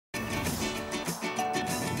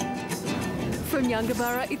From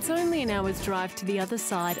Yungaburra, it's only an hour's drive to the other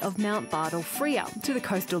side of Mount Bardal Freer, to the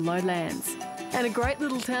coastal lowlands. And a great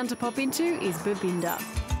little town to pop into is Babinda.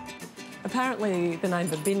 Apparently the name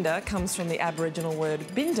Babinda comes from the Aboriginal word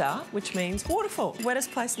binda, which means waterfall. Wettest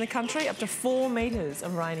place in the country, up to 4 metres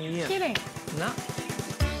of rain a year. Kidding? No.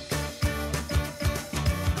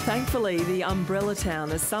 Thankfully, the umbrella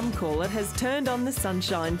town, as some call it, has turned on the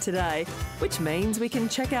sunshine today, which means we can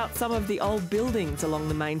check out some of the old buildings along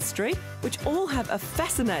the main street, which all have a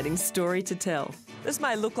fascinating story to tell. This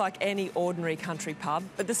may look like any ordinary country pub,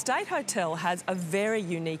 but the State Hotel has a very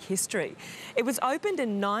unique history. It was opened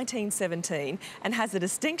in 1917 and has the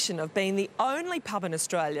distinction of being the only pub in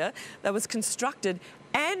Australia that was constructed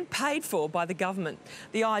and paid for by the government.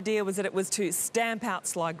 The idea was that it was to stamp out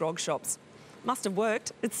sly grog shops. Must have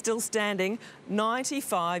worked. It's still standing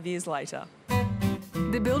 95 years later.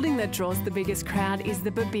 The building that draws the biggest crowd is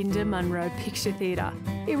the Babinda Munro Picture Theatre.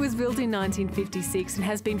 It was built in 1956 and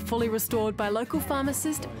has been fully restored by local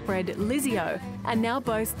pharmacist Fred Lizio, and now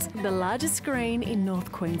boasts the largest screen in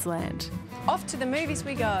North Queensland. Off to the movies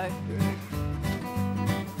we go.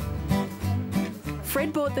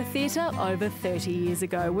 Fred bought the theatre over 30 years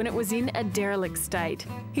ago when it was in a derelict state.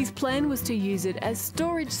 His plan was to use it as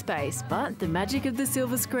storage space, but the magic of the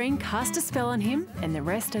silver screen cast a spell on him, and the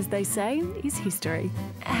rest, as they say, is history.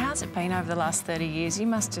 How's it been over the last 30 years? You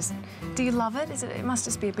must just... Do you love it? It must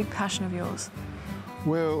just be a big passion of yours.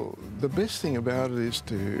 Well, the best thing about it is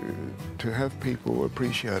to have people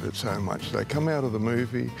appreciate it so much. They come out of the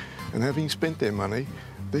movie and, having spent their money,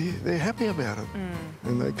 they're happy about it.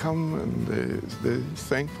 And they come and they're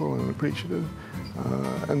thankful and appreciative,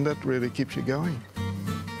 and that really keeps you going.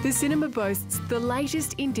 The cinema boasts the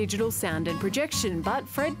latest in digital sound and projection, but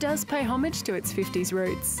Fred does pay homage to its 50s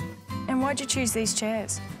roots. And why'd you choose these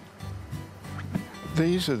chairs?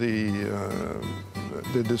 These are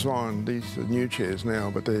they're designed, these are new chairs now,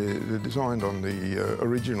 but they're designed on the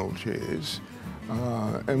original chairs.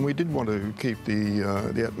 And we did want to keep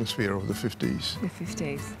the atmosphere of the 50s. The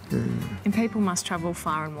 50s. Yeah. And people must travel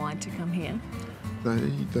far and wide to come here.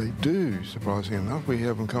 They do, surprisingly enough. We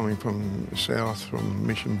have them coming from south, from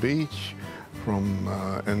Mission Beach,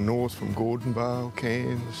 and north from Gordonvale,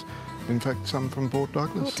 Cairns. In fact, some from Port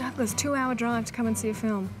Douglas. Port Douglas, 2-hour drive to come and see a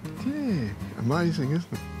film. Yeah, amazing,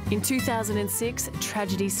 isn't it? In 2006,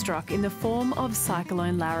 tragedy struck in the form of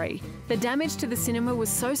Cyclone Larry. The damage to the cinema was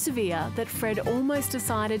so severe that Fred almost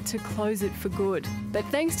decided to close it for good. But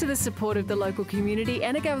thanks to the support of the local community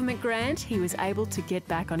and a government grant, he was able to get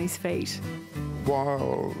back on his feet.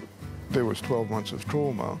 While there was 12 months of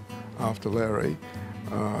trauma after Larry,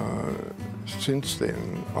 since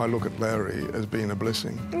then I look at Larry as being a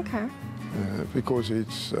blessing. Okay. Because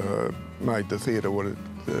it's made the theatre what it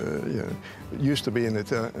used to be in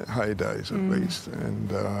its heydays, at least,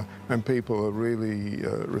 and people are really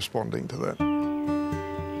responding to that.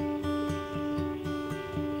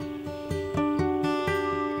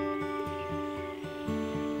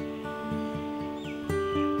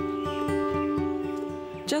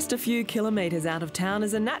 Just a few kilometres out of town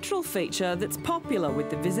is a natural feature that's popular with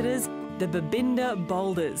the visitors, the Babinda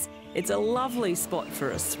Boulders. It's a lovely spot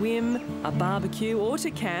for a swim, a barbecue or to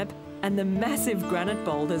camp, and the massive granite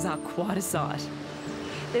boulders are quite a sight.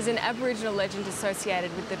 There's an Aboriginal legend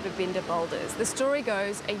associated with the Babinda boulders. The story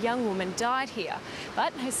goes a young woman died here,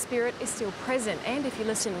 but her spirit is still present, and if you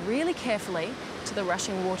listen really carefully to the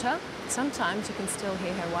rushing water, sometimes you can still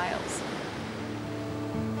hear her wails.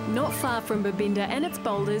 Not far from Babinda and its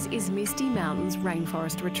boulders is Misty Mountain's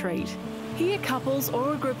Rainforest Retreat. Here, couples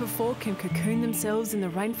or a group of 4 can cocoon themselves in the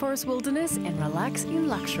rainforest wilderness and relax in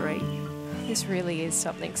luxury. This really is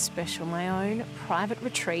something special, my own private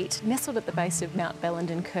retreat nestled at the base of Mount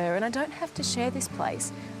Bellenden Kerr, and I don't have to share this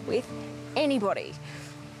place with anybody,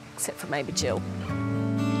 except for maybe Jill.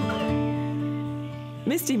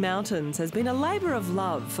 Misty Mountains has been a labour of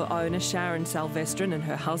love for owner Sharon Salvestrin and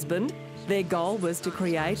her husband. Their goal was to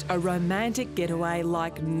create a romantic getaway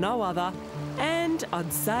like no other, and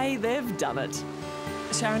I'd say they've done it.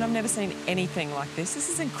 Sharon, I've never seen anything like this. This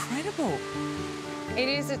is incredible. It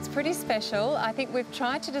is, it's pretty special. I think we've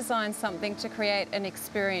tried to design something to create an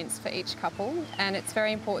experience for each couple, and it's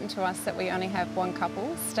very important to us that we only have one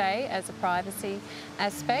couple stay as a privacy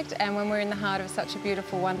aspect, and when we're in the heart of such a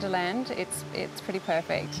beautiful wonderland, it's pretty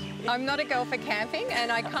perfect. I'm not a girl for camping, and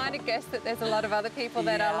I kind of guess that there's a lot of other people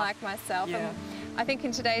that are like myself. Yeah. And I think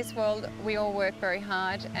in today's world we all work very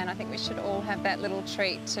hard, and I think we should all have that little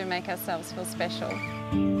treat to make ourselves feel special.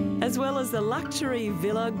 As As well as the luxury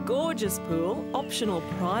villa, gorgeous pool, optional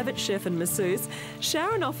private chef and masseuse,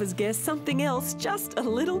 Sharon offers guests something else just a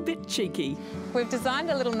little bit cheeky. We've designed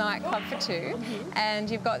a little nightclub for two, and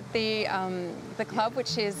you've got the club,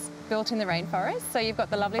 which is built in the rainforest, so you've got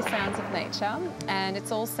the lovely sounds of nature, and it's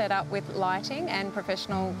all set up with lighting and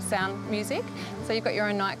professional sound music. So you've got your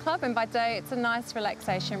own nightclub, and by day it's a nice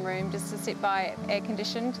relaxation room just to sit by, air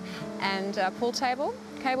conditioned, and a pool table,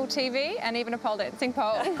 cable TV, and even a pole dancing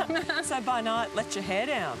pole. So by night, let your hair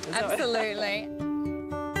down. Absolutely.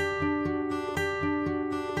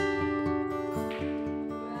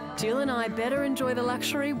 Jill and I better enjoy the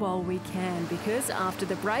luxury while we can, because after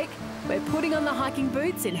the break, we're putting on the hiking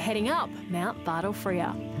boots and heading up Mount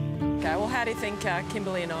Bartlefria. Okay, well, how do you think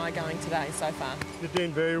Kimberly and I are going today so far? You're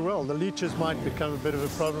doing very well. The leeches might become a bit of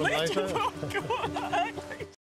a problem later. Oh, God.